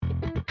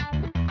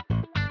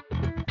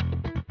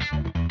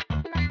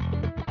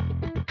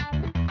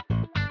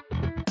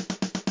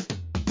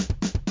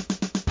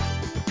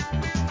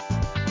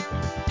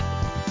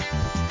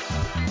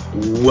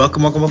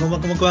Welcome to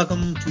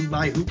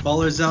my hoop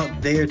ballers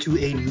out there to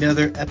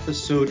another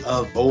episode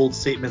of Bold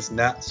Statements,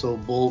 Not So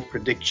Bold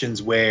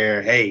Predictions,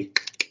 where, hey,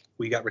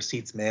 we got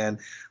receipts, man.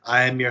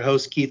 I am your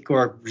host, Keith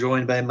Corp,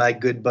 joined by my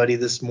good buddy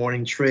this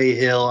morning, Trey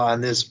Hill, on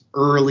this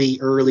early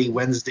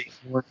Wednesday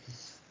morning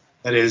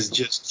that is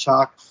just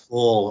chock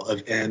full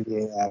of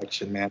NBA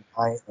action, man.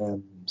 I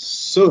am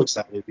so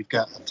excited. We've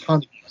got a ton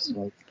of news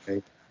tonight,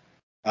 Trey.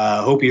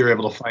 Hope you're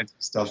able to find some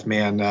stuff,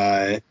 man.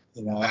 I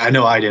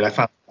know I did. I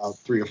found about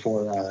 3 or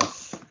 4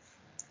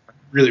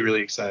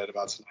 really excited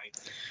about tonight.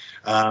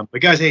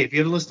 But guys, hey, if you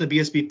haven't listened to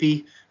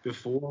BSBP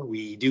before,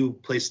 we do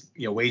place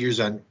wagers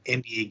on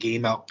NBA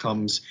game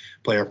outcomes,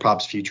 player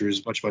props,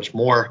 futures, much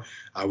more.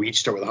 We each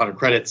start with 100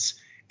 credits,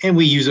 and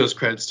we use those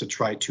credits to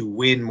try to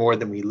win more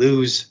than we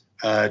lose.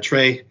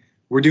 Trey,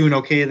 we're doing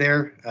okay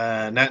there.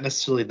 Not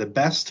necessarily the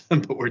best,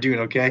 but we're doing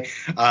okay.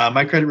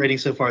 My credit rating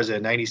so far is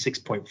at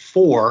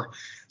 96.4,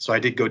 so I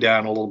did go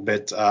down a little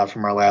bit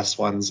from our last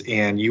ones,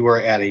 and you are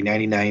at a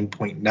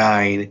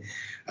 99.9.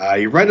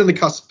 You're right on the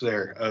cusp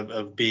there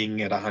of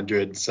being at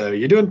 100, so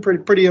you're doing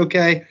pretty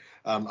okay.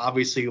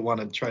 Obviously, you want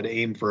to try to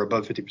aim for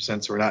above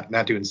 50%, so we're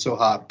not doing so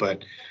hot,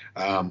 but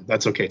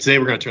that's okay. Today,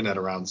 we're going to turn that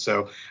around.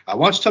 So why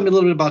don't you tell me a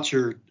little bit about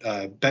your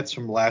bets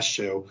from last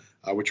show,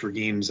 which were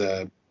games.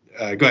 Go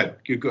ahead.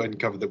 You go ahead and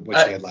cover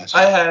what you had last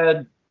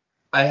show.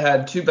 I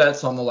had 2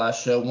 bets on the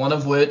last show, one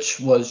of which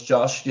was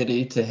Josh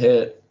Giddey to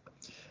hit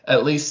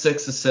at least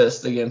 6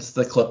 assists against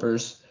the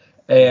Clippers.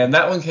 And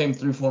that one came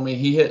through for me.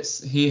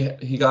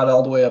 He got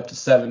all the way up to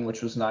 7,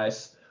 which was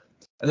nice.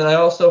 And then I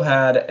also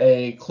had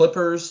a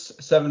Clippers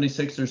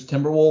 76ers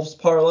Timberwolves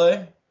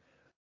parlay,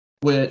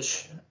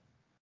 which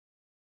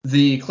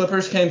the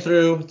Clippers came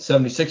through,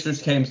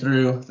 76ers came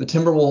through. The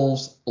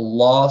Timberwolves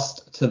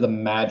lost to the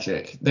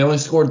Magic. They only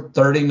scored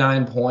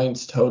 39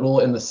 points total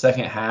in the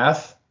second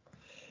half,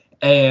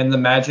 and the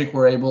Magic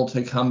were able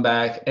to come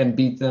back and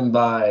beat them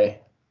by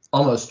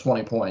almost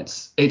 20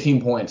 points,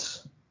 18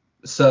 points.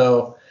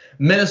 So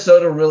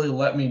Minnesota really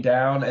let me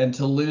down, and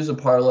to lose a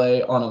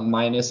parlay on a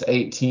minus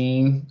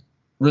 18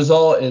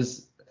 result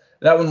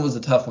that one was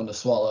a tough one to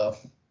swallow.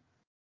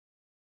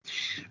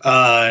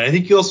 I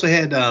think you also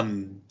had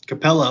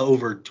Capella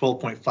over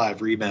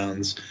 12.5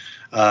 rebounds.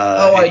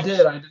 I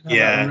did. I didn't have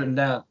that one written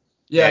down.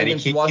 Yeah,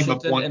 against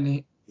Washington,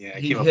 he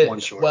hit up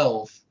one short.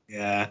 12.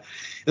 Yeah,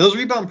 those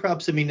rebound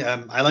props. I mean,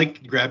 I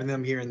like grabbing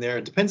them here and there.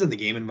 It depends on the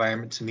game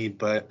environment to me,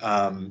 but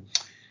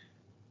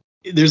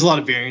there's a lot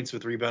of variance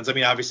with rebounds. I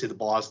mean, obviously the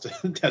ball has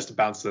to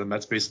bounce to them.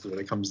 That's basically what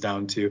it comes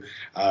down to.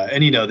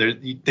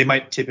 And they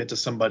might tip it to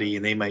somebody,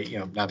 and they might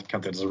not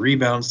count that as a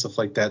rebound, stuff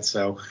like that.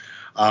 So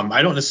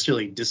I don't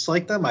necessarily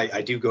dislike them.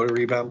 I do go to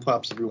rebound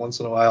props every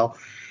once in a while.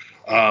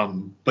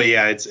 But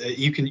yeah, it's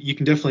you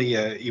can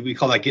definitely we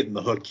call that getting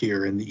the hook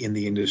here in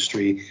the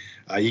industry.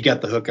 You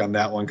got the hook on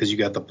that one because you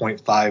got the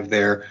 0.5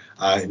 there,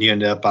 and you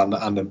ended up on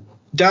the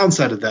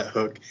downside of that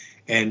hook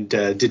and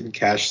didn't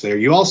cash there.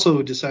 You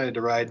also decided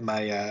to ride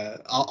my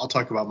I'll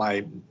talk about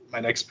my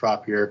next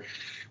prop here,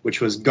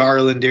 which was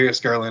Darius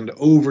Garland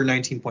over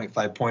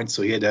 19.5 points,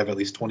 so he had to have at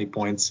least 20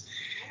 points.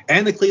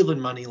 And the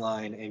Cleveland money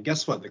line, and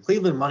guess what? The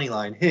Cleveland money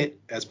line hit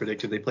as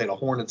predicted. They played a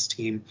Hornets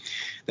team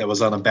that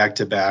was on a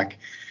back-to-back.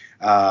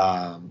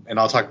 And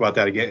I'll talk about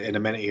that again in a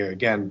minute here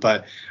again.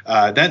 But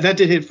that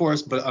did hit for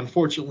us. But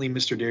unfortunately,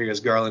 Mr. Darius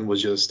Garland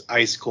was just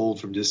ice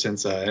cold from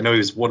distance. I know he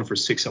was 1 for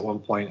 6 at one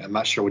point. I'm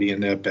not sure what he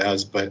ended up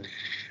as, but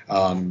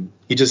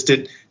he just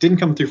didn't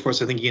come through for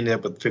us. I think he ended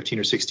up with 15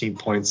 or 16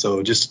 points.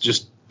 So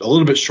just a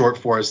little bit short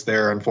for us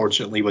there,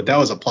 unfortunately. But that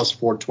was a plus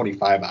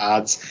 425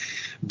 odds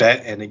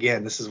bet. And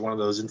again, this is one of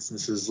those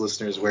instances,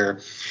 listeners, where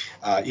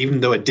even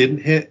though it didn't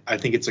hit, I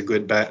think it's a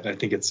good bet, and I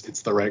think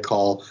it's the right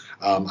call.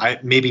 I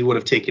maybe would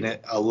have taken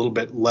it a little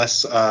bit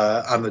less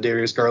on the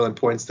Darius Garland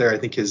points there. I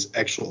think his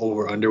actual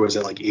over-under was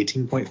at like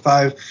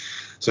 18.5.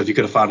 So if you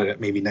could have found it at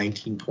maybe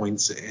 19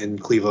 points in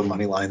Cleveland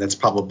money line, that's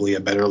probably a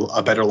better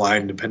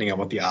line, depending on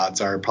what the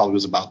odds are. It probably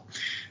was about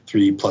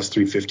 3 plus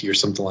 350 or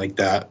something like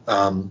that.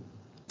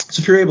 So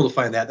if you're able to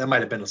find that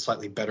might have been a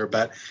slightly better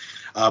bet.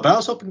 But I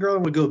was hoping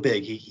Garland would go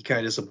big. He kind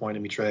of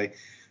disappointed me, Trey.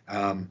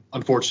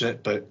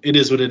 Unfortunate, but it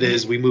is what it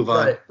is. We move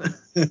on.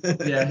 Right.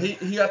 Yeah,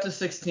 he got to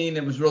 16.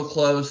 It was real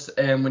close.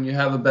 And when you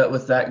have a bet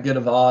with that good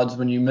of odds,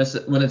 when you miss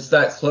it, when it's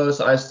that close,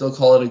 I still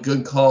call it a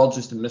good call,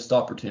 just a missed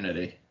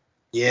opportunity.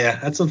 Yeah,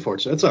 that's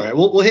unfortunate. That's all right.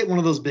 We'll hit one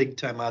of those big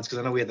time odds because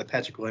I know we had the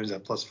Patrick Williams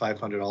at plus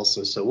 500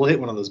 also. So we'll hit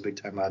one of those big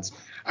time odds.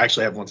 I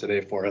actually have one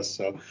today for us.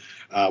 So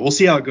we'll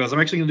see how it goes. I'm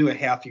actually going to do a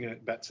half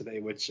unit bet today,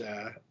 which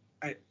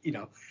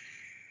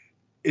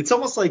it's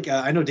almost like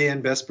I know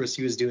Dan Vespris,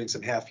 he was doing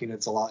some half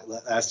units a lot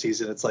last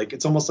season.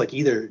 It's almost like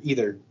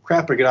either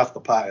crap or get off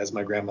the pot, as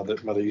my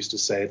grandmother used to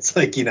say. It's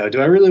like, do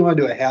I really want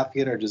to do a half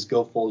unit or just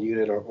go full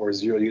unit or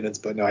 0 units?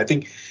 But no, I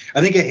think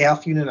a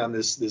half unit on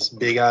this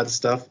big odds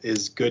stuff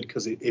is good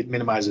because it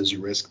minimizes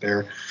your risk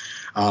there.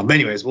 But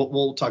anyways,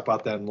 we'll talk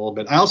about that in a little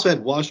bit. I also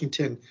had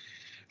Washington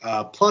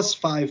plus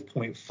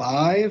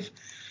 5.5.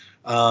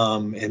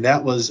 And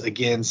that was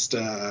against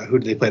who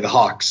did they play? The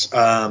Hawks.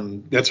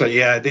 That's right.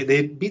 Yeah,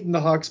 they'd beaten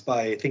the Hawks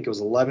by, I think it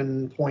was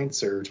 11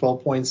 points or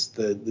 12 points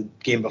the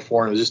game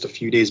before, and it was just a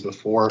few days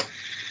before.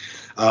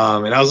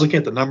 And I was looking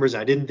at the numbers,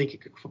 and I didn't think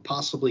it could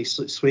possibly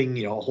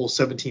swing, a whole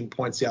 17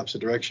 points the opposite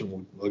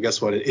direction. Well,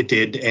 guess what? It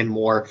did, and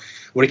more.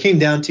 What it came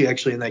down to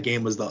actually in that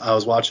game was I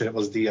was watching it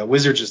was the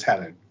Wizards just had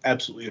an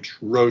absolutely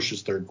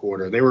atrocious third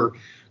quarter. They were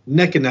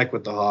neck and neck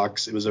with the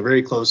Hawks. It was a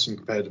very close and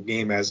competitive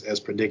game as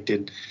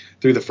predicted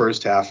through the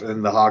first half,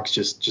 and the Hawks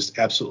just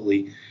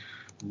absolutely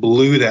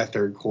blew that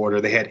third quarter.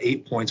 They had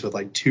 8 points with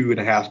like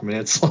 2.5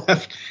 minutes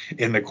left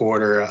in the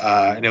quarter,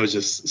 and it was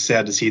just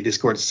sad to see. They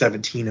scored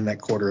 17 in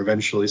that quarter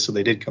eventually, so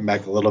they did come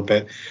back a little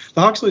bit.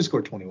 The Hawks only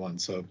scored 21,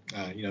 so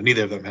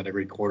neither of them had a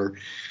great quarter, and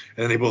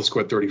then they both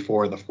scored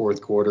 34 in the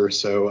fourth quarter.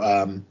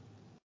 So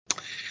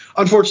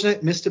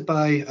unfortunate, missed it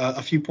by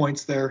a few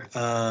points there.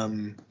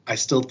 I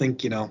still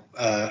think, I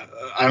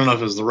don't know if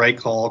it was the right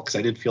call because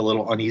I did feel a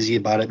little uneasy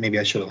about it. Maybe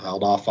I should have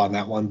held off on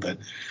that one, but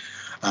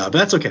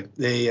that's okay.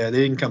 They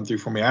didn't come through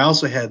for me. I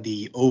also had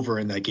the over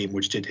in that game,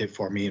 which did hit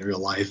for me in real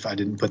life. I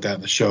didn't put that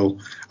in the show.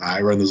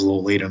 I run those a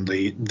little late on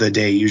the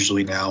day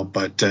usually now,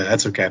 but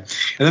that's okay. And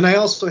then I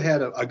also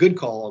had a good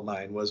call of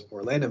mine was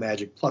Orlando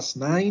Magic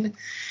 +9,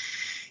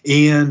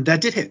 and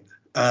that did hit.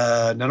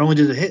 Not only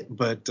did it hit,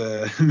 but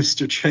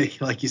Mr. Trey,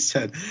 like you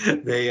said,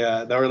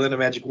 the Orlando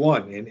Magic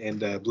won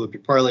and blew up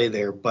your parlay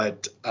there.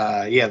 But the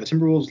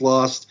Timberwolves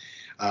lost.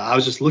 I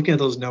was just looking at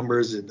those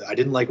numbers. And I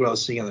didn't like what I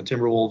was seeing on the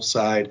Timberwolves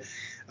side.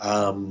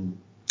 I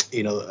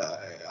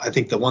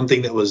think the one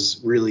thing that was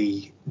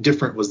really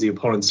different was the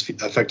opponent's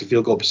effective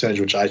field goal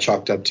percentage, which I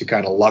chalked up to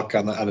kind of luck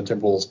on the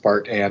Timberwolves'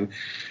 part. And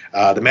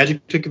the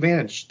Magic took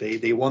advantage.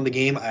 They won the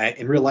game.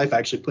 In real life, I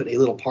actually put a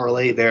little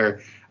parlay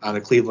there on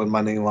the Cleveland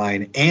money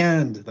line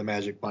and the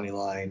Magic money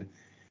line.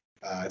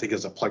 I think it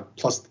was a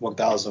plus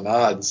 1,000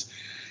 odds,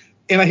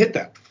 and I hit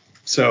that.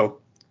 So,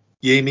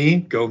 yay me,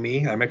 go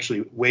me. I'm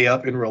actually way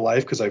up in real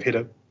life because I've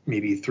hit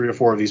maybe 3 or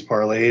 4 of these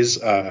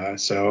parlays.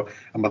 So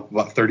I'm up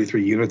about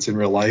 33 units in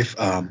real life.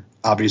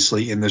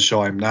 Obviously, in this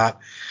show, I'm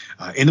not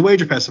in the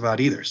wager pass about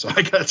either, so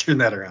I got to turn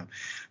that around.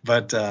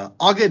 But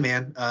all good,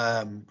 man.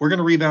 We're going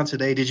to rebound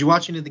today. Did you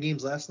watch any of the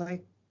games last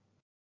night?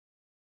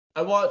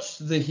 I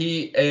watched the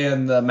Heat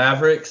and the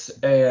Mavericks,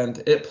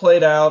 and it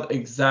played out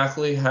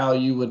exactly how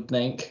you would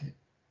think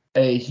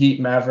a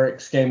Heat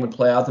Mavericks game would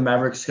play out. The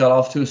Mavericks got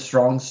off to a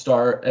strong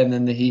start, and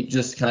then the Heat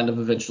just kind of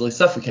eventually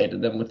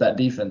suffocated them with that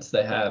defense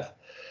they have.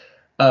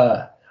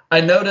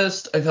 I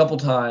noticed a couple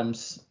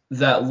times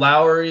that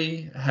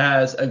Lowry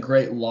has a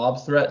great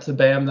lob threat to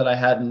Bam that I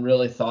hadn't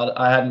really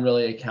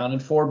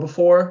accounted for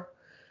before.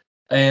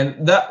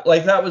 And that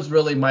was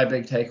really my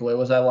big takeaway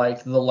was I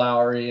liked the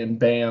Lowry and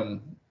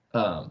Bam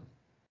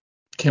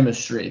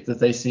chemistry that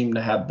they seem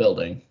to have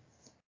building.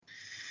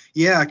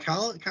 Yeah,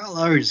 Kyle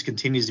Lowry just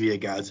continues to be a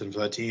godsend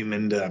for that team,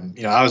 and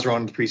I was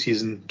wrong in the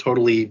preseason.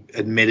 Totally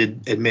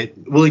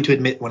willing to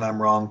admit when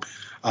I'm wrong.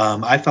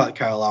 I thought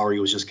Kyle Lowry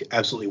was just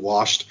absolutely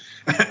washed,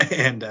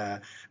 and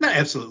not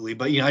absolutely,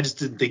 but I just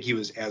didn't think he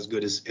was as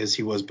good as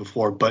he was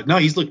before. But no,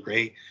 he's looked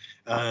great.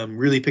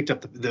 Really picked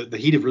up the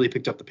Heat have really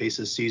picked up the pace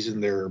this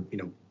season. They're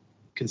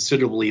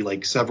considerably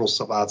like several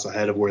spots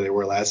ahead of where they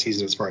were last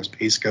season as far as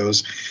pace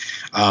goes,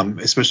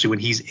 especially when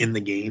he's in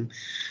the game.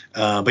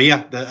 But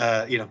yeah,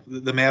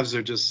 the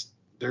Mavs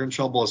they're in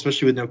trouble,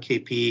 especially with no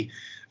KP,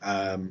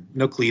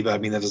 no Kleba. I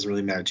mean, that doesn't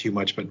really matter too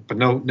much, but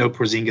no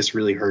Porzingis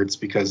really hurts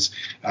because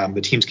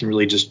the teams can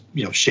really just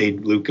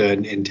shade Luka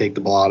and take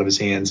the ball out of his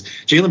hands.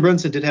 Jalen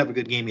Brunson did have a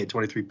good game. He had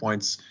 23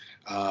 points.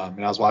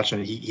 And I was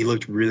watching it. He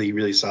looked really,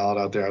 really solid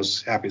out there. I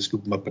was happy to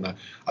scoop him up in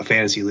a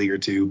fantasy league or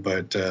two,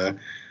 but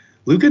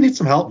Luka needs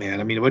some help, man.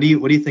 I mean, what do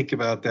you think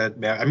about that?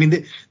 I mean,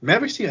 the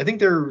Mavericks team, I think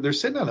they're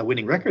sitting on a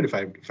winning record if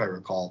I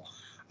recall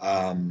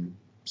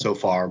so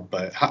far.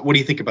 But what do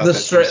you think about that?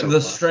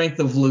 The strength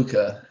of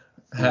Luka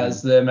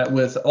has them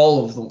with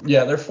all of them.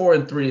 Yeah, they're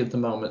 4-3 at the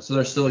moment, so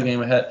they're still a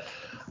game ahead.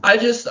 I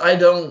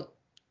don't.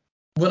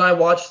 When I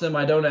watch them,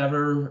 I don't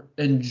ever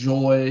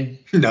enjoy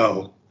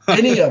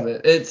any of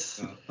it.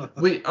 It's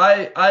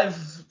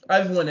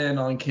I've went in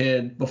on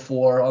Kid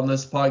before on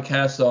this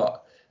podcast,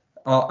 so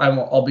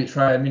I'll be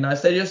trying to be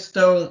nice. They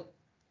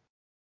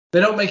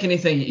don't make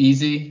anything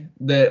easy.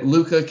 That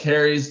Luka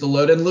carries the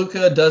load, and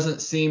Luka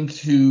doesn't seem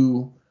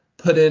to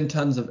put in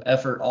tons of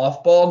effort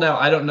off ball. Now,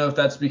 I don't know if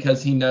that's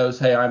because he knows,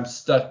 hey, I'm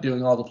stuck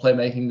doing all the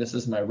playmaking. This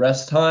is my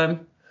rest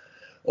time.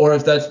 Or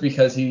if that's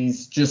because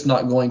he's just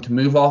not going to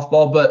move off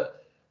ball.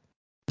 But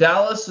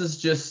Dallas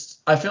is just,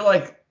 I feel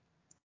like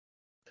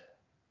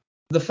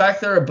the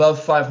fact they're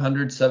above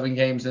 500 7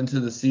 games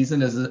into the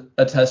season is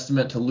a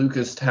testament to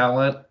Luka's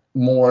talent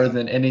more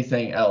than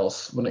anything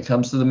else when it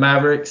comes to the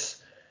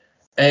Mavericks.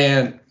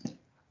 And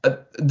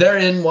they're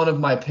in one of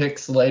my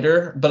picks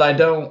later, but I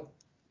don't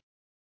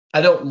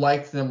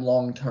like them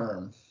long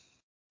term.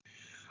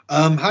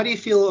 How do you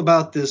feel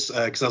about this?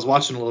 Because I was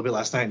watching a little bit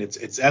last night, and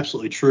it's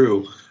absolutely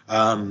true.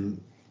 How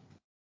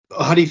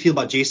do you feel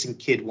about Jason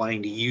Kidd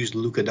wanting to use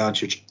Luka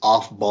Doncic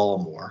off ball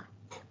more?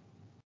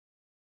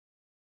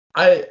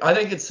 I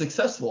think it's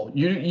successful.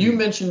 You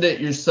mentioned it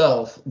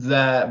yourself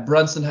that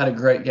Brunson had a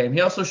great game.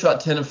 He also shot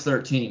 10 of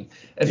 13.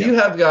 If you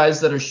have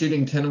guys that are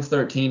shooting 10 of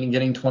 13 and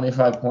getting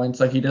 25 points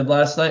like he did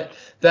last night,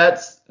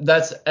 that's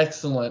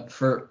excellent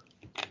for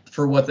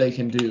what they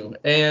can do.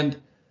 And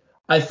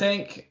I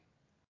think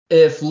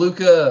if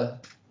Luka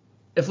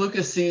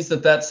sees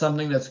that that's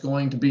something that's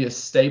going to be a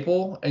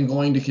staple and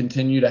going to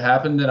continue to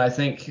happen, then I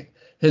think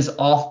his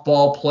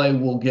off-ball play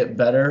will get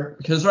better.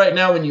 Because right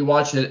now when you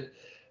watch it,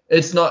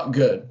 it's not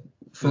good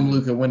from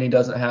Luka when he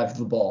doesn't have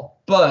the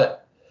ball.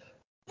 But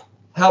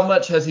how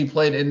much has he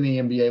played in the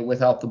NBA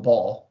without the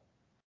ball?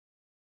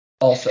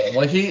 Also,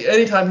 like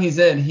anytime he's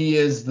in, he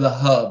is the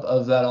hub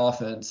of that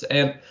offense.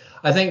 And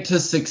I think to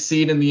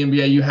succeed in the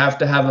NBA, you have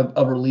to have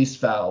a release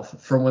valve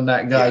for when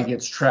that guy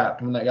gets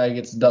trapped, when that guy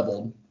gets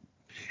doubled.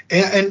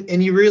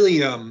 And you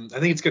really, I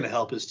think it's going to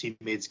help his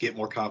teammates get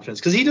more confidence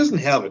because he doesn't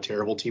have a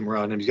terrible team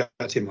around him. He's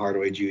got Tim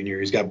Hardaway Jr.,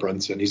 he's got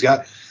Brunson, he's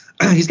got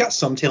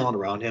some talent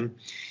around him.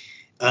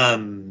 So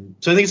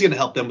I think it's going to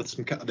help them with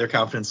their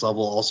confidence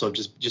level. Also,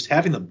 just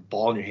having the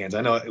ball in your hands.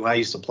 I know when I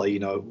used to play,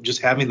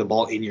 just having the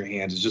ball in your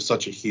hands is just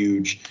such a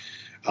huge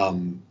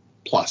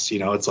plus.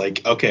 It's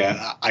like, okay,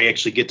 I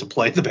actually get to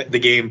play the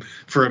game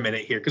for a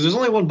minute here because there's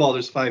only one ball.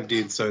 There's 5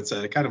 dudes, so it's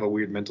a kind of a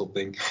weird mental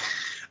thing.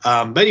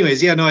 But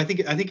anyways, I think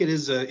it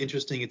is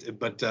interesting.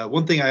 But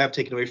one thing I have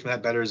taken away from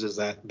that bettors is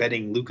that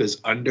betting Luka's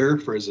under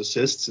for his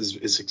assists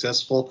is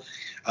successful.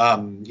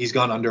 He's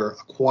gone under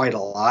quite a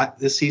lot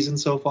this season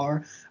so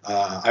far.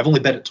 I've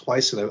only bet it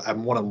twice, and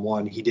I'm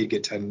 1-1. He did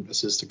get 10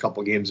 assists a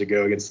couple games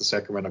ago against the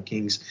Sacramento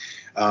Kings.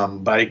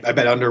 But I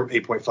bet under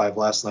 8.5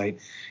 last night,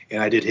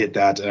 and I did hit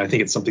that. And I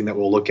think it's something that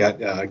we'll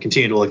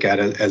continue to look at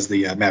as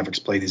the Mavericks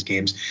play these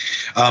games.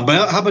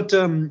 But how about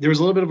there was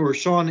a little bit of a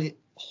Richaun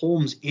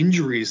Holmes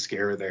injury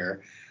scare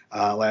there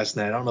last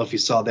night. I don't know if you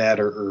saw that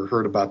or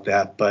heard about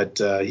that, but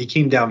he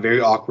came down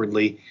very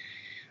awkwardly.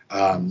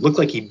 Looked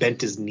like he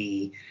bent his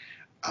knee.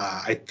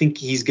 I think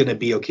he's going to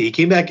be okay. He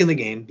came back in the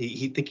game.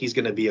 He think he's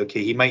going to be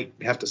okay. He might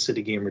have to sit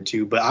a game or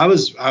two, but I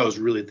was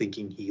really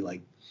thinking he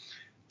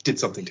did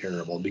something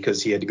terrible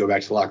because he had to go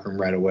back to the locker room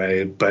right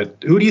away. But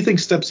who do you think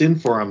steps in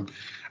for him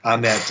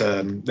on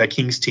that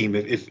Kings team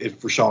if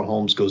Richaun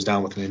Holmes goes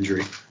down with an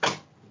injury?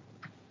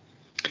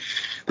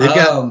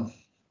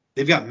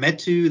 They've got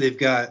Metu, they've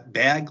got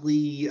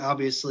Bagley,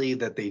 obviously,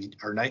 that they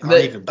aren't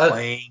even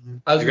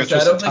playing. I was going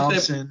to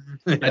say,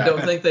 I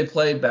don't think they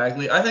played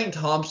Bagley. I think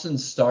Thompson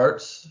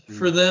starts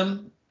for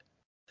them,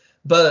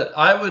 but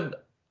I would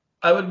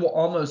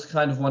almost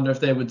kind of wonder if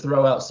they would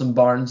throw out some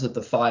Barnes at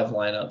the 5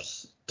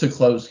 lineups to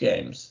close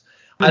games.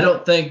 I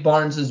don't think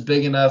Barnes is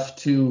big enough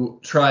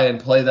to try and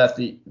play that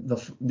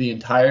the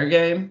entire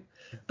game,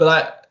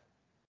 but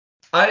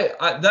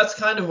I that's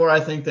kind of where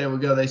I think they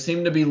would go. They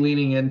seem to be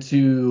leaning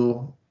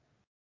into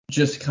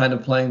just kind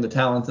of playing the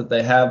talent that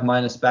they have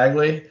minus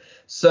Bagley.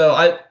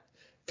 So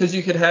because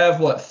you could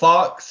have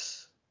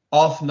Fox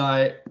off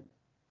night,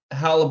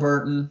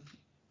 Halliburton,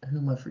 who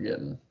am I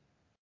forgetting?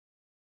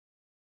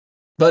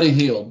 Buddy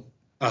Hield.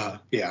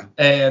 Yeah.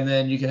 And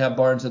then you could have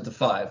Barnes at the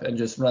 5 and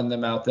just run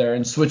them out there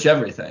and switch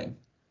everything.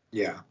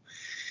 Yeah.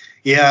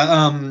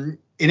 Yeah.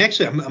 And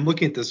actually, I'm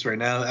looking at this right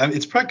now.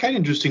 It's probably kind of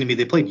interesting to me.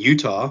 They played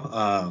Utah,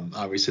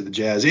 obviously the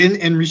Jazz,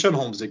 and Richaun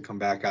Holmes did come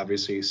back,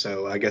 obviously.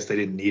 So I guess they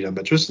didn't need him.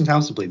 But Tristan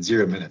Thompson played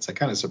 0 minutes. That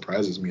kind of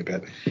surprises me a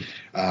bit.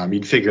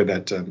 You'd figure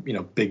that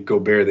big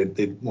Gobert,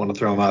 they'd want to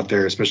throw him out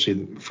there,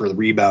 especially for the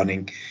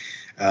rebounding.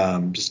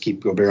 Just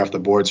keep Gobert off the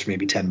boards for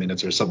maybe 10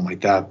 minutes or something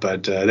like that.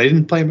 But they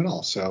didn't play him at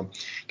all. So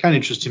kind of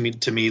interesting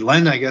to me.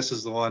 Len, I guess,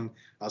 is the one.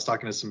 I was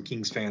talking to some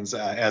Kings fans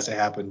as it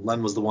happened.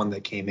 Len was the one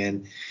that came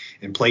in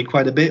and played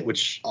quite a bit,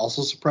 which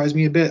also surprised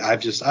me a bit.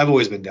 I've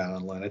always been down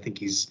on Len. I think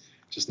he's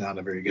just not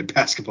a very good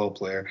basketball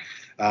player.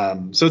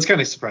 So it's kind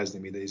of surprising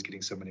to me that he's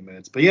getting so many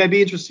minutes. But yeah, it'd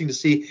be interesting to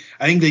see.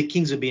 I think the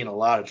Kings would be in a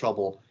lot of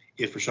trouble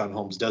if Richaun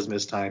Holmes does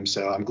miss time.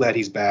 So I'm glad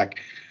he's back.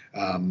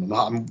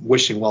 I'm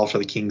wishing well for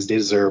the Kings. They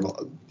deserve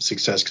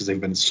success because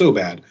they've been so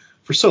bad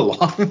for so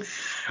long.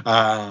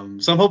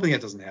 So I'm hoping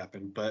that doesn't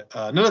happen. But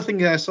another thing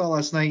that I saw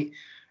last night,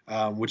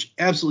 which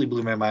absolutely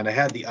blew my mind. I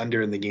had the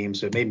under in the game,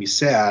 so it made me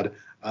sad.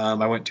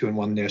 I went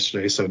 2-1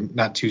 yesterday, so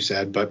not too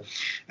sad. But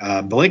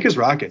the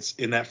Lakers-Rockets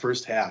in that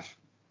first half,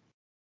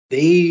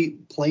 they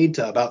played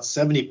to about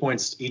 70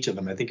 points each of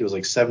them. I think it was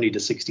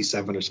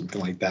 70-67 or something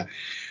like that.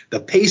 The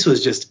pace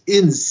was just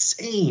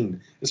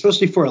insane,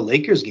 especially for a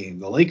Lakers game.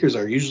 The Lakers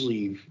are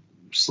usually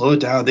slow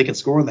it down. They can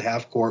score on the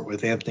half court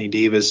with Anthony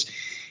Davis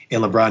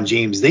and LeBron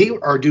James. They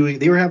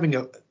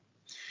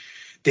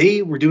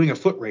were doing a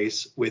foot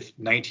race with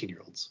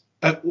 19-year-olds.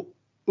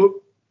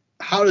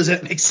 How does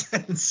that make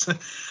sense?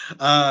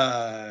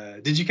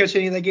 Did you catch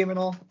any of that game at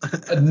all?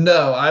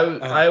 No,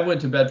 I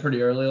went to bed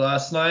pretty early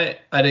last night.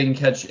 I didn't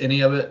catch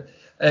any of it.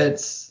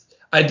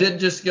 I did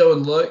just go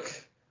and look.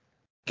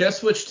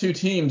 Guess which 2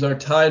 teams are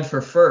tied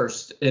for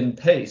first in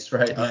pace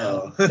right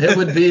now? It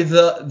would be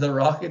the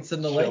Rockets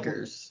and the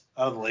Lakers.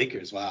 Oh, the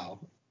Lakers. Wow.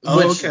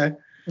 Okay.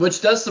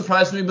 Which does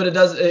surprise me, but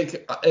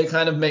it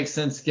kind of makes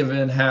sense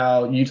given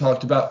how you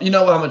talked about,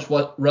 how much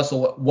what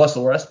Russell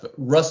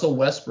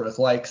Westbrook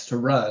likes to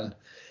run.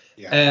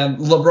 Yeah. And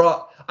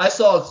LeBron, I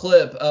saw a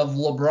clip of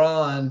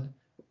LeBron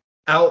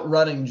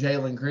outrunning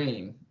Jalen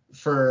Green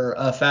for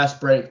a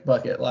fast break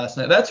bucket last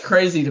night. That's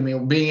crazy to me,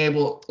 being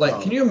able,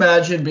 can you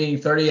imagine being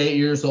 38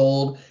 years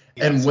old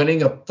and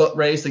winning a foot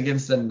race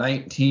against a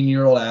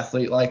 19-year-old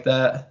athlete like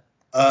that?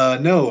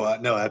 No,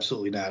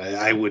 absolutely not.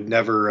 I would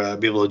never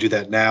be able to do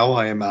that now.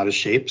 I am out of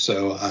shape.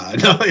 So,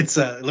 no, it's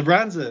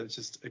LeBron's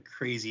just a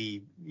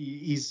crazy.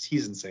 He's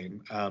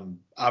insane.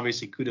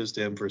 Obviously, kudos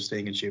to him for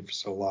staying in shape for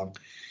so long.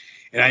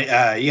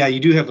 And you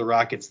do have the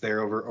Rockets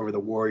there over the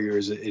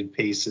Warriors in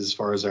pace as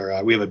far as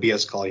our. We have a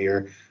BS call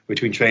here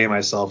between Trey and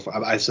myself.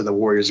 I said the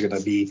Warriors are going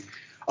to be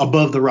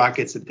above the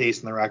Rockets in pace,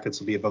 and the Rockets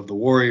will be above the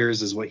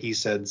Warriors, is what he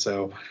said.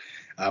 So,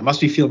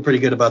 must be feeling pretty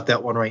good about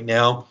that one right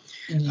now.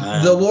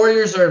 The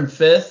Warriors are in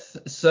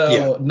 5th,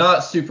 so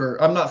not super.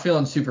 I'm not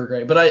feeling super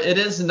great, but it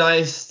is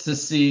nice to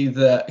see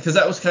that, because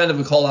that was kind of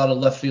a call out of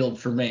left field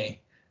for me,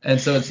 and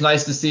so it's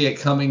nice to see it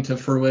coming to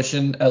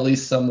fruition at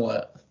least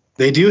somewhat.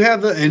 They do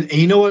have and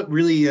you know what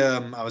really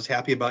I was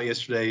happy about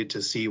yesterday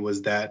to see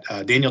was that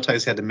Daniel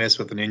Tice had to miss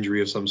with an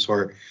injury of some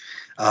sort.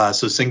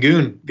 So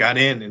Sengun got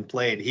in and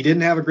played. He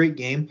didn't have a great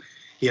game.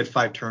 He had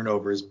 5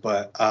 turnovers,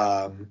 but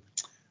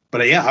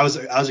yeah, I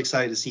was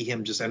excited to see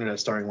him just enter that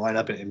starting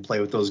lineup and play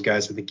with those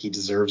guys. I think he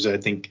deserves it. I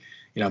think,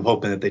 I'm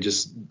hoping that they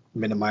just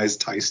minimize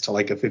Tice to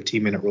like a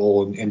 15-minute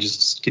role and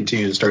just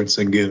continue to start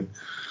Sengun.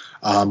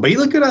 But he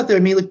looked good out there. I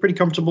mean, he looked pretty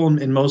comfortable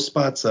in most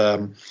spots.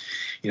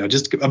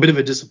 Just a bit of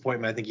a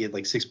disappointment. I think he had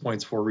like 6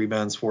 points, 4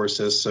 rebounds, 4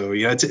 assists. So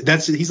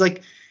he's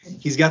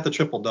got the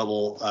triple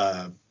double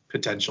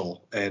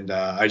potential, and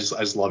I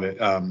just love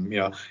it. I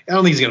don't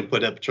think he's gonna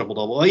put up a triple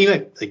double. Well, he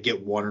might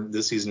get one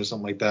this season or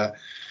something like that.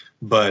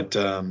 But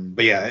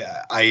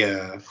yeah,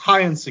 I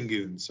high on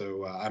Sengun,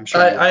 so I'm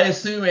sure. I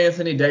assume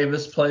Anthony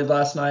Davis played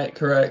last night,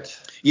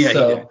 correct? Yeah,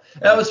 so he did.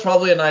 That was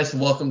probably a nice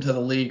welcome to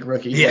the league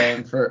rookie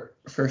game for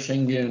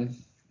Sengun.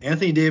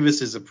 Anthony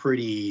Davis is a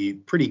pretty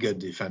good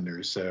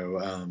defender,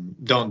 so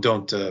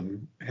don't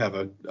have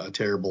a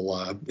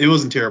terrible. It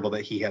wasn't terrible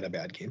that he had a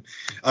bad game.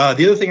 The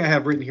other thing I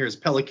have written here is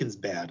Pelicans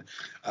bad.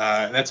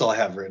 That's all I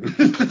have written.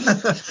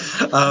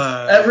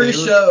 Every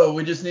show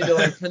we just need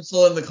to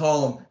pencil in the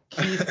column.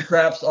 Keith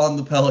craps on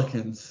the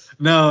Pelicans.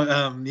 No,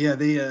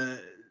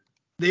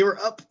 they were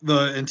up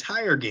the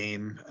entire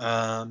game.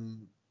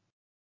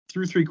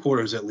 Through 3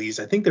 quarters at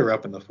least. I think they were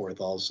up in the 4th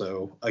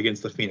also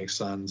against the Phoenix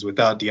Suns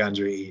without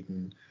DeAndre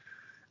Ayton,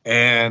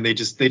 and they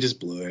just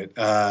blew it.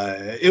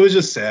 It was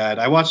just sad.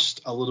 I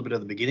watched a little bit of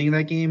the beginning of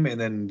that game, and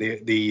then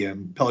the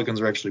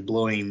Pelicans were actually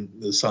blowing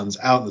the Suns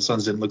out, and the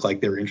Suns didn't look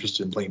like they were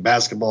interested in playing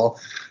basketball,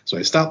 so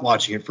I stopped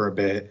watching it for a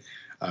bit.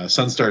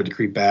 Suns started to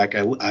creep back.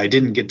 I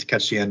didn't get to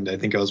catch the end. I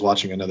think I was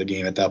watching another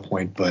game at that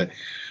point, but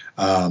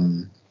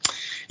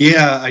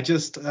yeah, I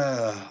just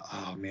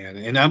oh man,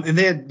 and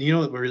they had,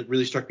 what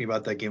really struck me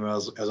about that game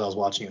as I was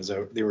watching is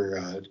they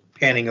were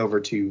panning over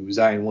to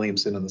Zion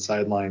Williamson on the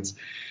sidelines,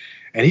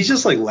 and he's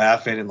just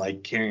laughing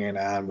and carrying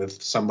on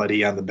with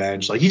somebody on the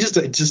bench.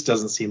 It just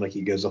doesn't seem like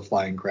he gives a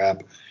flying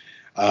crap.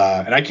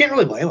 And I can't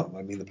really blame him.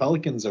 I mean, the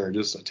Pelicans are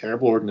just a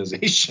terrible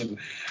organization.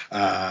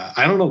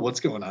 I don't know what's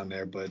going on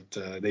there, but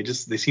they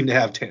seem to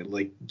have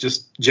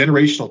just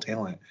generational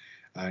talent.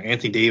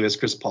 Anthony Davis,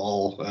 Chris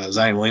Paul,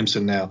 Zion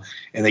Williamson now,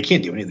 and they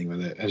can't do anything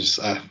with it. I just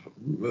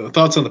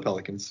thoughts on the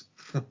Pelicans.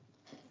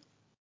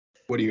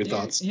 What are your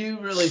thoughts? You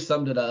really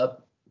summed it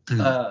up.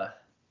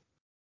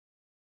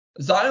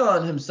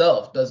 Zion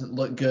himself doesn't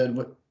look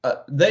good.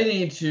 They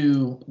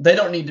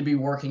don't need to be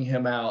working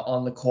him out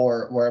on the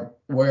court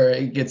where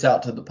it gets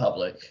out to the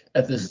public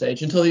at this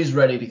stage until he's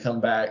ready to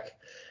come back.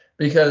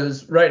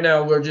 Because right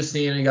now we're just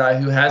seeing a guy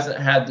who hasn't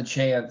had the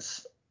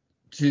chance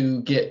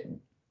to get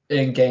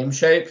in game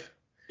shape.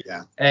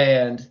 Yeah.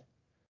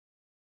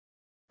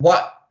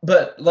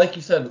 But like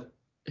you said,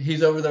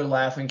 he's over there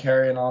laughing,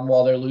 carrying on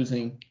while they're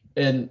losing.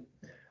 And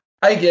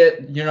I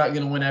get you're not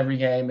going to win every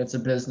game. It's a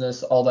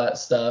business, all that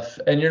stuff.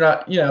 And you're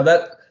not,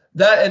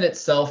 that in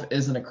itself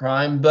isn't a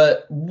crime.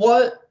 But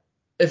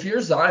if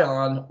you're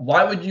Zion,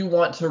 why would you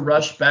want to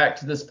rush back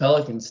to this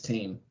Pelicans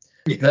team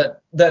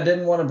that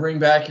didn't want to bring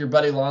back your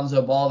buddy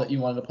Lonzo Ball that you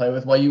wanted to play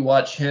with while you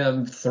watch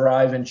him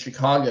thrive in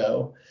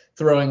Chicago,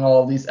 throwing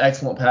all of these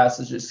excellent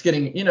passes, just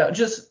getting,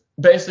 just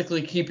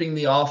basically keeping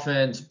the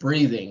offense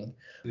breathing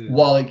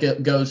while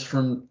it goes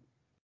from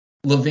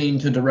Levine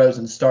to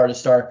DeRozan, star to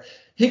star.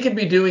 He could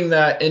be doing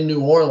that in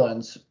New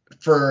Orleans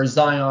for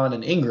Zion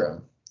and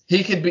Ingram.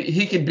 He could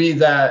be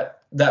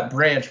that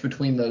branch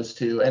between those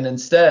two, and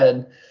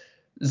instead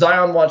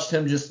Zion watched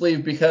him just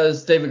leave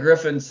because David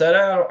Griffin said,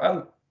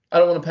 I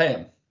don't want to pay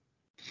him.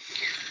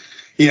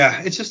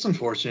 Yeah, it's just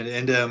unfortunate.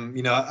 And,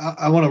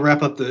 I want to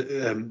wrap up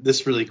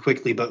this really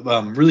quickly, but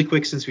really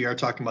quick, since we are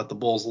talking about the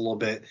Bulls a little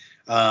bit,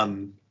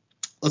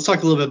 let's talk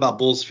a little bit about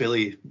Bulls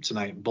Philly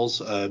tonight.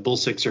 Bulls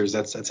Sixers.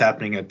 That's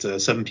happening at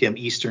 7 p.m.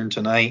 Eastern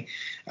tonight.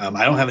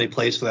 I don't have any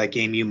plays for that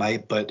game. You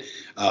might, but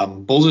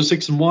Bulls are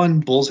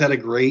 6-1. Bulls had a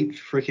great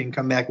freaking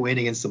comeback win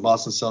against the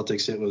Boston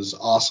Celtics. It was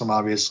awesome,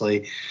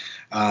 obviously.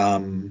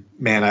 Man,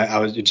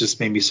 it just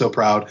made me so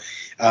proud.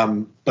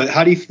 But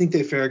how do you think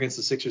they fare against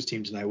the Sixers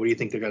team tonight? What do you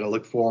think they're going to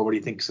look for? What do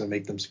you think is going to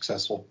make them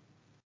successful?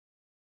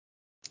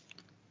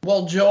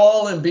 Well,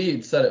 Joel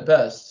Embiid said it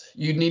best.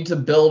 You need to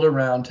build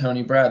around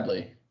Tony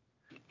Bradley.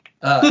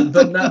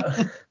 But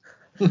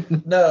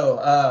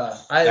no,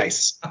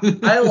 Nice.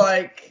 I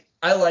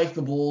like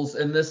the Bulls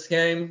in this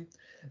game.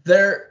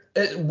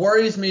 It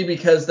worries me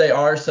because they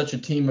are such a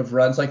team of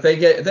runs. Like they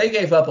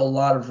gave up a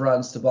lot of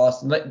runs to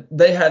Boston.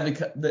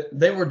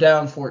 They were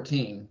down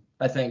 14,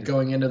 I think,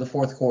 going into the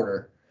fourth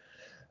quarter.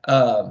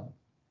 But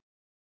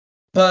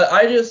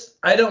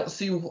I don't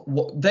see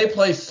they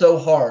play so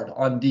hard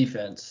on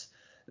defense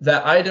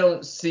that I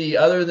don't see,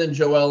 other than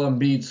Joel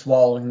Embiid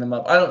swallowing them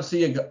up, I don't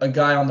see a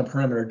guy on the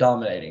perimeter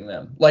dominating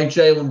them like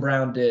Jaylen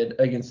Brown did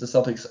against the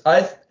Celtics.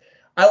 I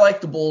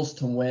like the Bulls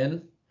to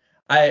win.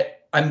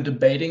 I'm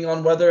debating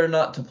on whether or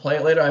not to play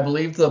it later. I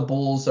believe the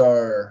Bulls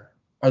are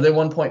they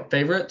 1-point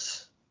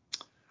favorites?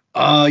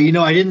 I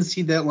didn't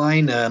see that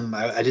line.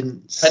 I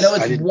didn't. I know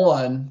it's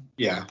 1.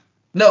 Yeah.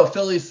 No,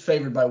 Philly's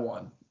favored by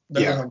 1.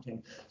 They're the home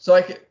team.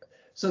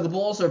 So the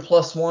Bulls are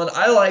 +1.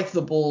 I like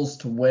the Bulls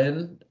to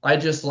win. I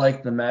just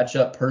like the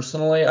matchup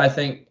personally, I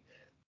think.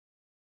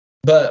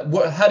 But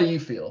how do you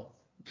feel?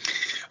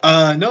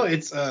 No,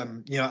 it's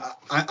I'm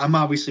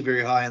obviously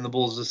very high on the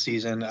Bulls this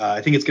season.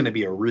 I think it's going to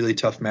be a really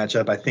tough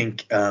matchup. I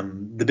think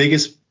the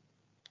biggest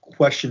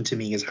question to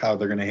me is how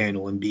they're going to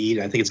handle Embiid.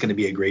 I think it's going to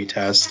be a great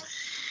test.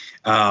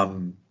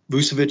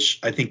 Vucevic,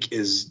 I think,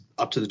 is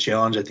up to the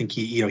challenge. I think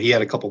he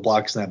had a couple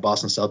blocks in that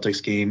Boston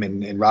Celtics game,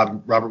 and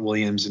Robert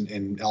Williams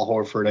and Al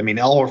Horford. I mean,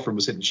 Al Horford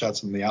was hitting shots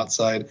from the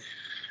outside.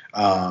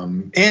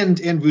 And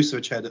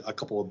Vucevic had a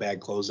couple of bad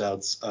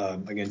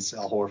closeouts against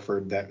Al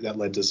Horford that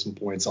led to some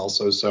points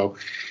also. So,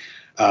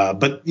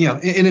 but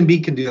and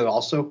Embiid can do that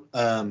also.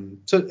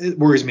 So it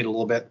worries me a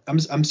little bit.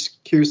 I'm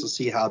curious to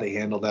see how they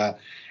handle that.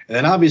 And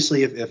then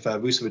obviously if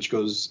Vucevic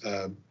goes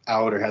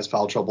out or has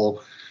foul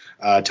trouble,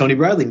 Tony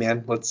Bradley,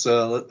 man, let's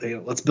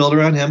build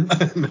around him.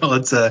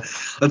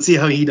 let's see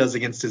how he does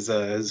against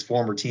his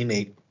former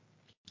teammate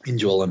in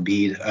Joel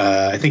Embiid.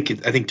 I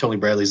think Tony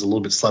Bradley's a little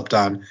bit slept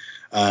on.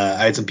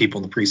 I had some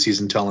people in the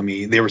preseason telling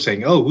me, they were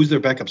saying, "Oh, who's their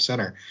backup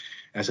center?"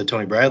 And I said,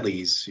 "Tony Bradley.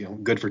 He's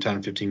good for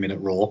 10 15 minute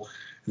role."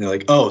 And they're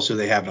like, "Oh, so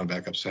they have no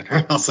backup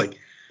center." I was like,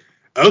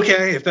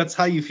 "Okay, if that's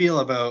how you feel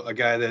about a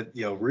guy that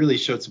really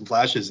showed some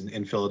flashes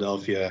in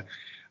Philadelphia,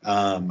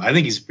 I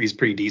think he's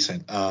pretty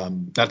decent.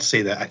 Not to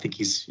say that I think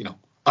he's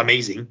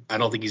amazing. I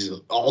don't think he's an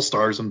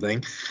all-star or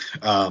something,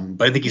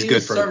 but I think he's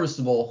good for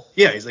serviceable.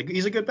 Yeah, he's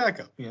a good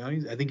backup.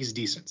 I think he's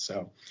decent.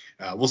 So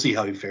we'll see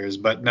how he fares.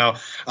 But no,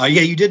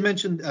 you did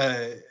mention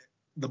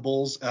the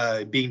Bulls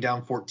being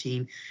down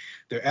 14.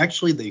 They're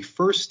actually the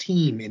first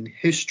team in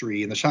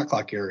history in the shot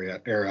clock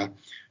era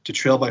to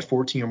trail by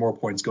 14 or more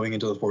points going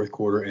into the fourth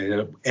quarter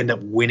and end up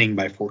winning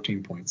by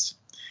 14 points.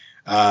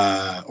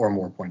 Or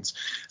more points.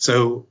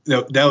 So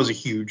that was a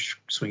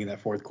huge swing in that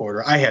fourth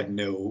quarter.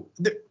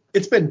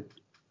 It's been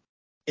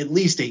at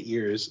least 8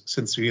 years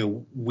since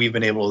we've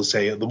been able to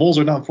say the Bulls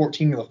are down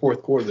 14 in the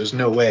fourth quarter. There's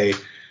no way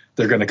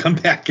they're going to come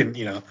back and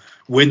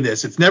win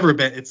this. It's never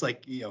been. It's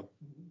like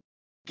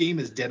game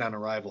is dead on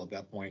arrival at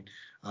that point.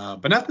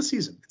 But not the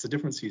season. It's a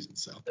different season.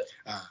 So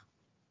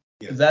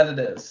that it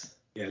is.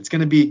 Yeah, it's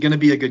gonna be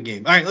a good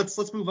game. All right,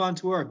 let's move on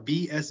to our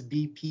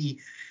BSBP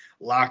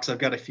locks. I've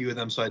got a few of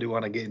them, so I do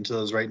want to get into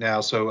those right now.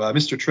 So,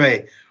 Mr.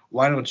 Trey,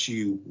 why don't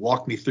you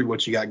walk me through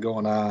what you got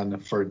going on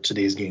for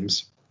today's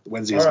games,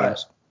 Wednesday's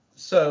games?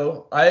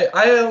 So I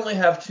only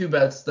have 2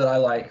 bets that I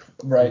like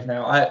right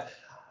now.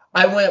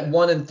 I went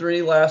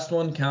 1-3 last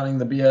one, counting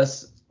the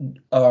BS,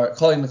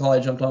 calling the call I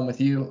jumped on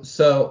with you.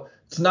 So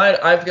tonight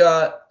I've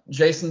got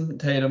Jason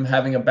Tatum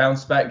having a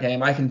bounce back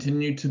game. I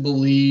continue to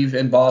believe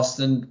in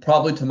Boston,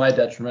 probably to my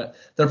detriment.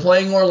 They're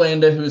playing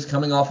Orlando, who is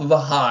coming off of a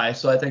high,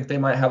 so I think they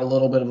might have a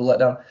little bit of a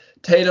letdown.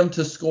 Tatum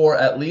to score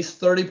at least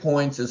 30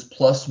 points is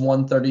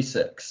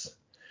 +136.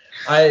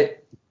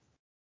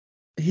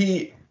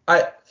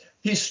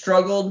 He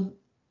struggled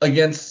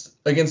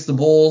against the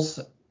Bulls,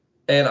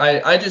 and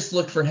I just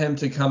look for him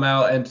to come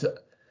out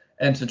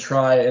and to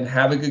try and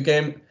have a good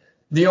game.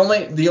 The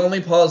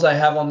only pause I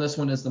have on this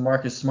one is the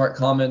Marcus Smart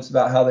comments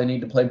about how they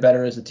need to play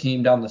better as a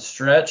team down the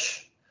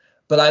stretch,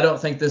 but I don't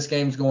think this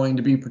game's going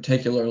to be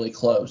particularly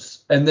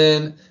close. And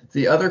then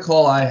the other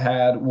call I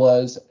had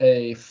was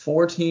a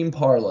 4-team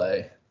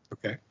parlay.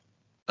 Okay.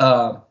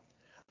 I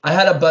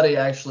had a buddy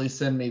actually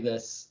send me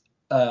this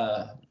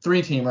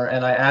 3-teamer,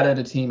 and I added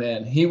a team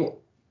in.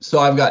 So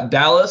I've got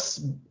Dallas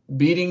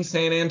beating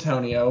San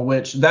Antonio,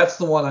 which that's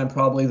the one I'm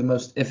probably the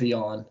most iffy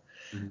on.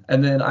 Mm-hmm.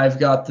 And then I've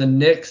got the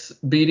Knicks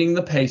beating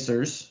the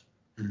Pacers.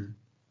 Mm-hmm.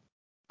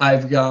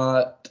 I've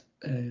got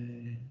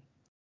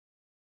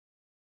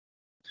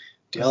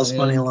Dallas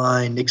money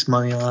line, Knicks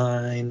money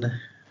line.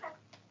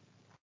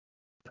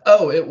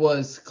 Oh, it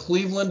was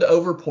Cleveland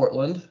over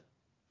Portland.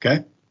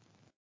 Okay.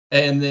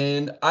 And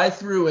then I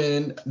threw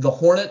in the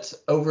Hornets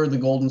over the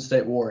Golden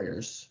State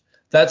Warriors.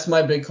 That's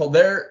my big call.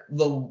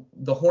 The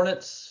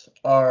Hornets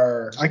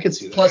are I could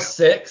see that.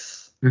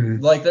 +6.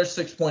 Mm-hmm. Like they're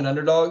 6-point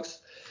underdogs.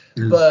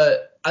 Mm-hmm.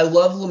 But I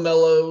love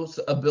LaMelo's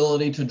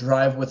ability to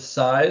drive with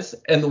size,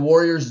 and the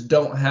Warriors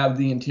don't have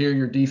the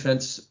interior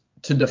defense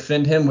to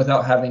defend him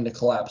without having to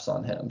collapse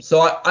on him. So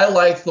I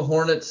like the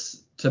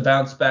Hornets to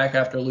bounce back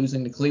after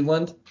losing to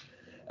Cleveland.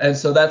 And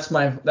so that's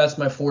my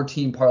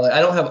 4-team parlay. I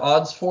don't have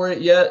odds for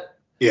it yet.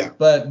 Yeah,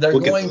 but they're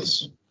we'll going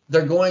to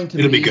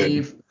It'll be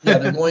good. Yeah,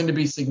 they're going to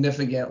be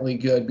significantly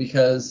good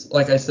because,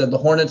 like I said, the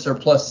Hornets are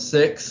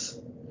 +6,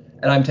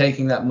 and I'm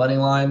taking that money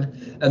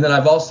line. And then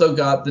I've also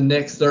got the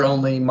Knicks; they're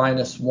only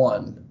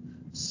 -1,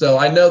 so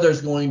I know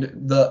there's going to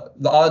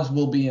the odds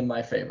will be in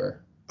my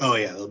favor. Oh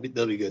yeah, they'll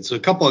be good. So a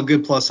couple of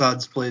good plus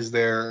odds plays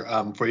there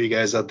for you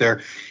guys out there,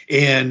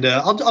 and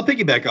I'll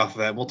piggyback off of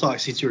that. We'll talk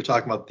since you were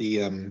talking about the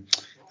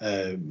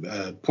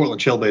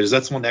Portland Trailblazers.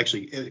 That's one that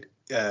actually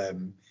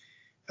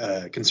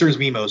concerns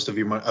me most of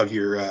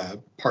your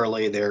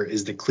parlay. There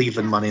is the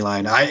Cleveland money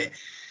line.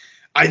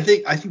 I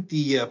think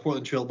the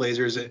Portland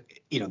Trailblazers,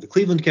 the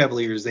Cleveland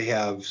Cavaliers, they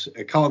have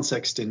Colin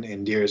Sexton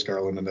and Darius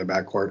Garland in their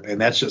backcourt, and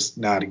that's just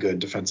not a good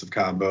defensive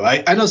combo.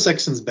 I know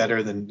Sexton's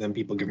better than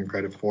people give him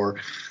credit for.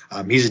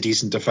 He's a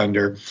decent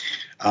defender,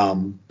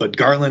 but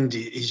Garland,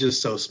 he's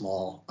just so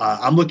small.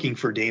 I'm looking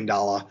for Dame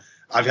Dalla.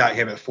 I've got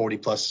him at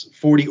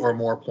 40 or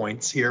more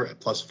points here at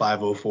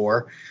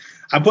 +504.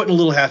 I'm putting a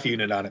little half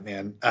unit on it,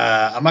 man.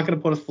 I'm not going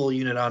to put a full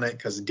unit on it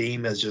because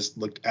Dame has just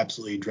looked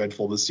absolutely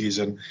dreadful this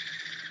season.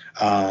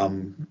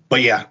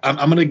 But yeah,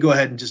 I'm going to go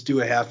ahead and just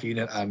do a half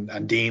unit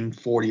on Dame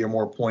 40 or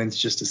more points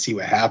just to see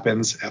what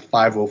happens at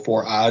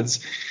 504 odds.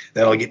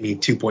 That'll get me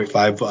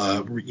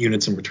 2.5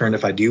 units in return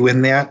if I do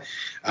win that.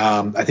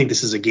 I think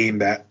this is a game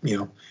that,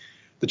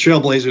 the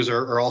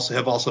Trailblazers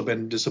have also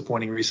been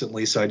disappointing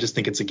recently. So I just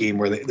think it's a game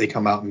where they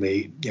come out and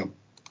they,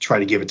 try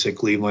to give it to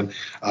Cleveland.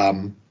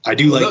 I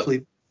do like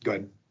Cleveland. Go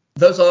ahead.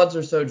 Those odds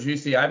are so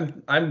juicy.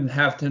 I'm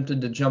half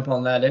tempted to jump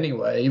on that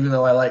anyway, even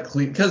though I like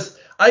Cleveland, because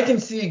I can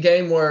see a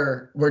game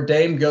where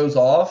Dame goes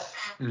off,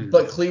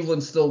 but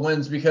Cleveland still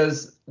wins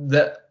because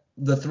the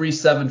 3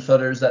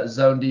 7-footers, that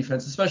zone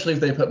defense, especially if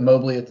they put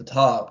Mobley at the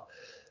top,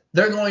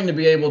 they're going to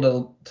be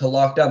able to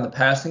lock down the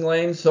passing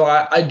lane. So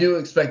I do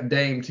expect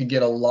Dame to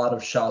get a lot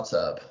of shots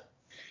up.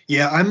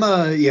 Yeah,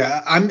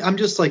 I'm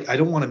just like, I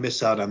don't want to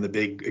miss out on the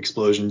big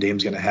explosion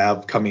Dame's going to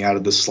have coming out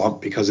of the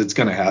slump because it's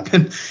going to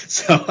happen.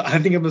 So I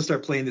think I'm going to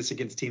start playing this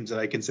against teams that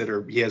I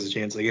consider he has a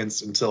chance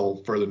against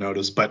until further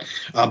notice. But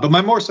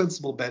my more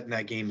sensible bet in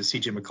that game is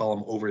CJ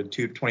McCollum over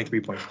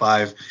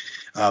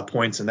 23.5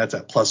 points, and that's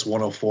at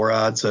 +104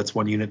 odds. So that's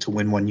 1 unit to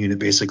win 1 unit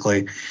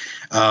basically.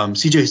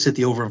 CJ hit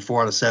the over in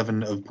 4 out of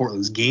 7 of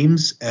Portland's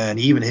games, and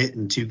he even hit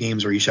in 2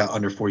 games where he shot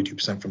under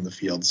 42% from the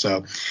field.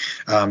 So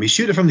he's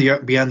shooting from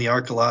beyond the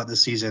arc a lot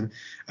this season.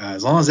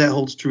 As long as that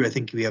holds true, I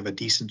think we have a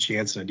decent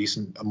chance and a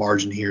decent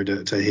margin here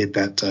to hit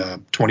that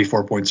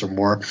 24 points or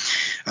more.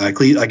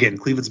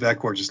 Cleveland's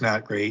backcourt just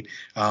not great.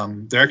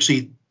 They're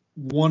actually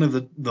one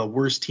of the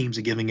worst teams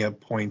at giving up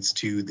points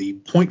to the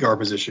point guard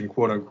position,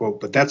 quote unquote,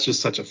 but that's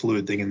just such a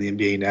fluid thing in the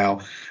NBA now.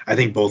 I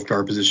think both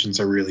guard positions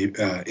are really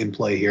in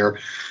play here.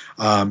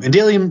 And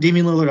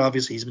Damian Lillard,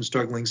 obviously, he's been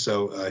struggling.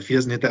 So if he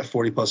doesn't hit that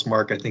 40+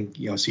 mark, I think,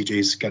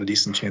 CJ's got a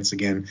decent chance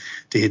again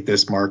to hit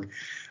this mark.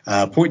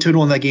 Point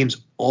total in that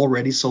game's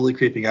already slowly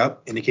creeping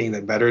up, indicating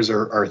that bettors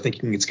are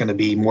thinking it's going to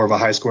be more of a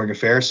high scoring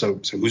affair. So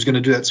who's going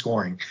to do that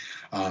scoring?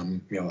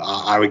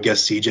 I would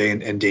guess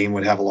CJ and Dame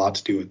would have a lot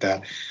to do with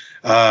that.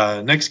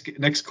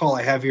 Next call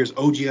I have here is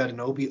OG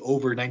Anunoby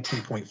over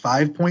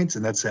 19.5 points,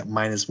 and that's at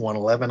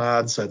 -111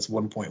 odds. So that's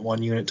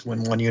 1.1 unit to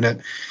win 1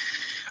 unit.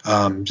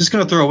 Just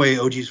going to throw away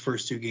OG's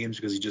first 2 games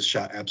because he just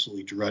shot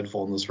absolutely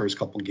dreadful in those first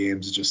couple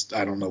games. Just,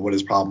 I don't know what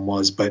his problem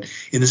was, but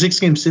in the 6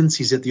 games since,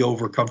 he's hit the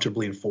over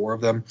comfortably in 4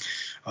 of them.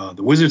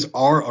 The Wizards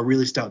are a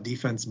really stout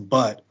defense,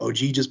 but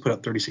OG just put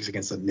up 36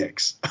 against the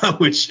Knicks,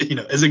 which,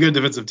 is a good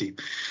defensive team.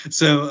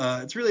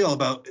 So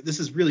this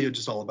is really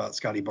just all about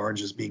Scotty Barnes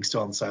just being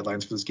still on the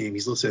sidelines for this game.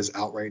 He's listed as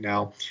out right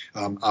now.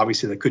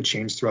 Obviously that could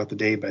change throughout the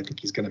day, but I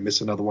think he's going to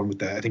miss another one with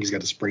that. I think he's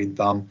got a sprained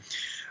thumb.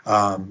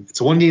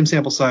 It's a 1-game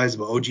sample size,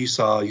 but OG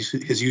saw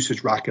his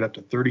usage rocket up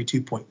to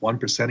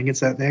 32.1%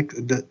 against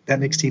that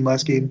Knicks team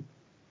last game.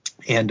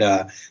 And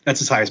that's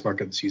his highest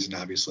mark of the season,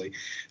 obviously.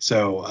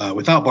 So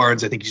without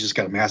Barnes, I think he's just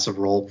got a massive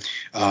role.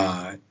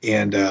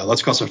 And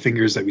let's cross our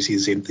fingers that we see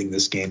the same thing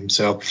this game.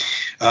 So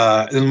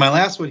and my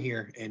last one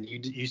here, and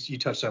you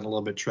touched on a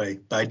little bit, Trey,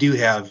 but I do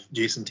have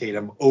Jason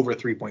Tatum over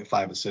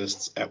 3.5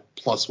 assists at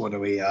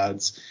 +108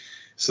 odds.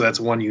 So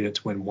that's 1 unit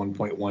to win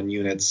 1.1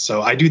 units.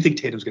 So I do think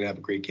Tatum's going to have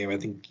a great game. I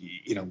think,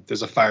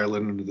 there's a fire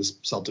lit under this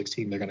Celtics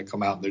team. They're going to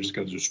come out and they're just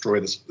going to destroy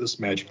this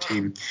Magic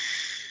team.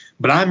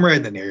 But I'm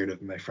riding the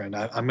narrative, my friend.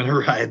 I'm going to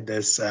ride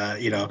this.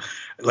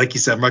 Like you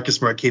said, Marcus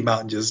Smart came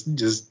out and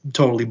just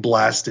totally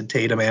blasted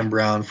Tatum and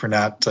Brown for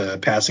not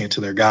passing it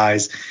to their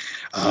guys.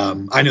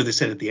 I know they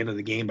said at the end of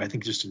the game, but I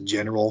think just in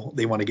general,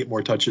 they want to get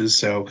more touches.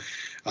 So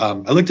I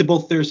looked at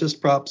both their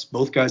assist props.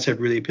 Both guys have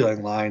really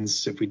appealing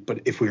lines if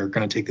we are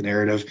going to take the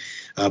narrative.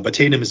 But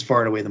Tatum is far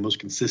and away the most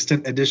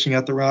consistent at dishing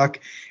out the rock,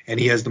 and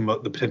he has the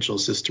potential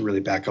assist to really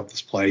back up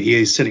this play. He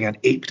is sitting on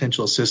 8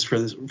 potential assists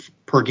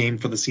per game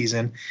for the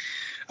season,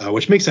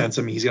 which makes sense.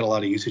 I mean, he's got a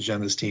lot of usage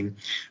on this team.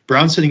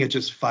 Brown's sitting at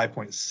just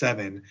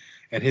 5.7.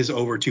 And his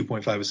over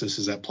 2.5 assists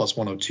is at plus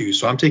 102.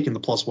 So I'm taking the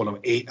plus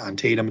 108 on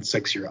Tatum at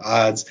 6-year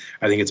odds.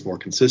 I think it's more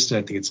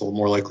consistent. I think it's a little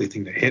more likely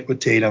thing to hit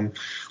with Tatum.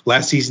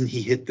 Last season,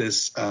 he hit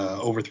this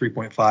over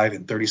 3.5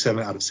 in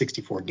 37 out of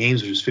 64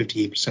 games, which is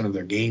 58% of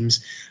their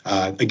games,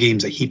 the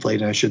games that he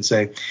played in, I should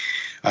say,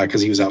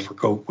 because he was out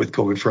with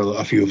COVID for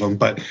a few of them.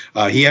 But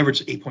he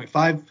averaged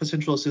 8.5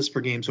 potential assists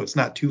per game, so it's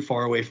not too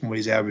far away from what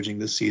he's averaging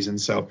this season.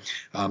 So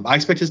I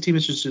expect his team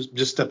to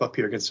just step up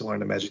here against the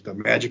Orlando Magic. The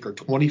Magic are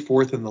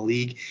 24th in the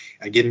league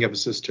at giving up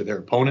assists to their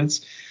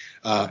opponents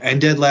and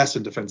dead last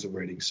in defensive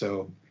rating.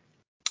 So,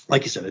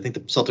 like you said, I think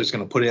the Celtics are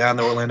going to put it on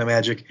the Orlando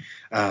Magic,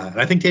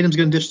 and I think Tatum's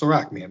going to dish the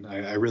rock, man.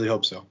 I really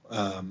hope so.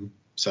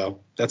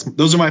 So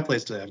those are my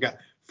plays today. I've got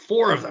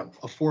 4 of them,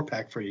 a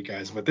 4-pack for you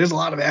guys, but there's a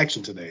lot of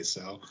action today.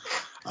 So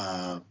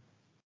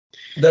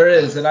there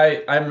is, and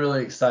I'm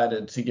really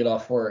excited to get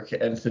off work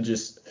and to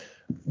just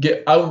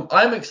get.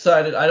 I'm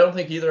excited. I don't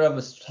think either of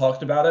us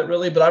talked about it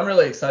really, but I'm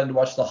really excited to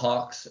watch the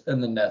Hawks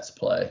and the Nets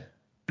play.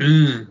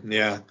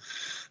 Yeah.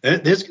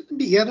 There's going to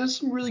be, there's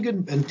some really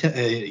good,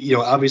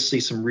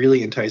 obviously some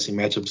really enticing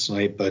matchups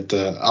tonight, but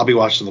I'll be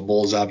watching the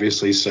Bulls,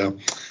 obviously. So,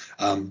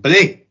 but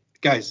hey,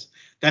 guys,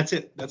 that's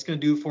it. That's going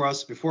to do it for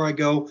us. Before I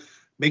go,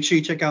 make sure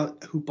you check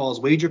out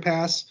Hoopball's Wager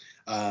Pass.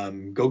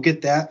 Go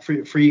get that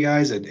for you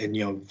guys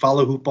and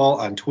follow Hoopball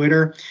on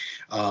Twitter.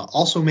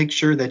 Also make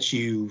sure that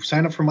you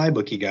sign up for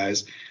MyBookie,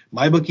 guys.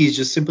 MyBookie is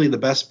just simply the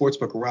best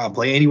sportsbook around.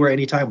 Play anywhere,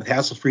 anytime with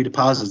hassle-free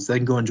deposits.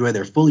 Then go enjoy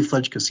their fully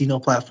fledged casino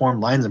platform.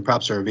 Lines and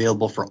props are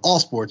available for all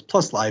sports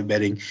plus live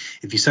betting.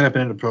 If you sign up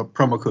and enter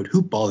promo code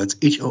Hoopball, that's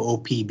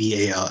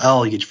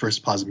HOOPBALL, you get your first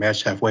deposit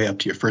matched halfway up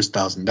to your first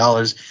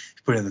 $1,000. If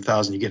you put in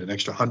 $1,000, you get an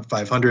extra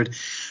 $500.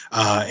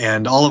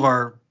 And all of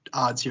our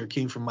odds here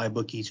came from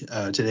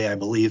MyBookie today, I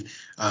believe.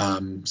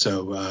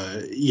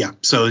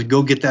 So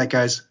go get that,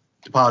 guys.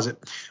 Deposit.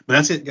 But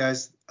that's it,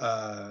 guys.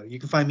 You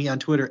can find me on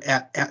Twitter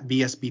at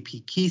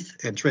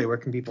BSBPKeith. And Trey, where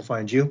can people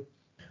find you?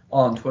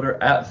 On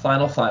Twitter at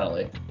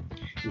Finally.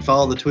 And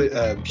follow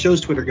the show's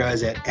Twitter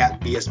guys at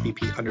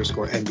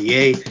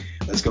BSBP_NBA.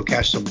 Let's go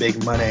cash some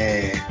big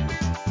money.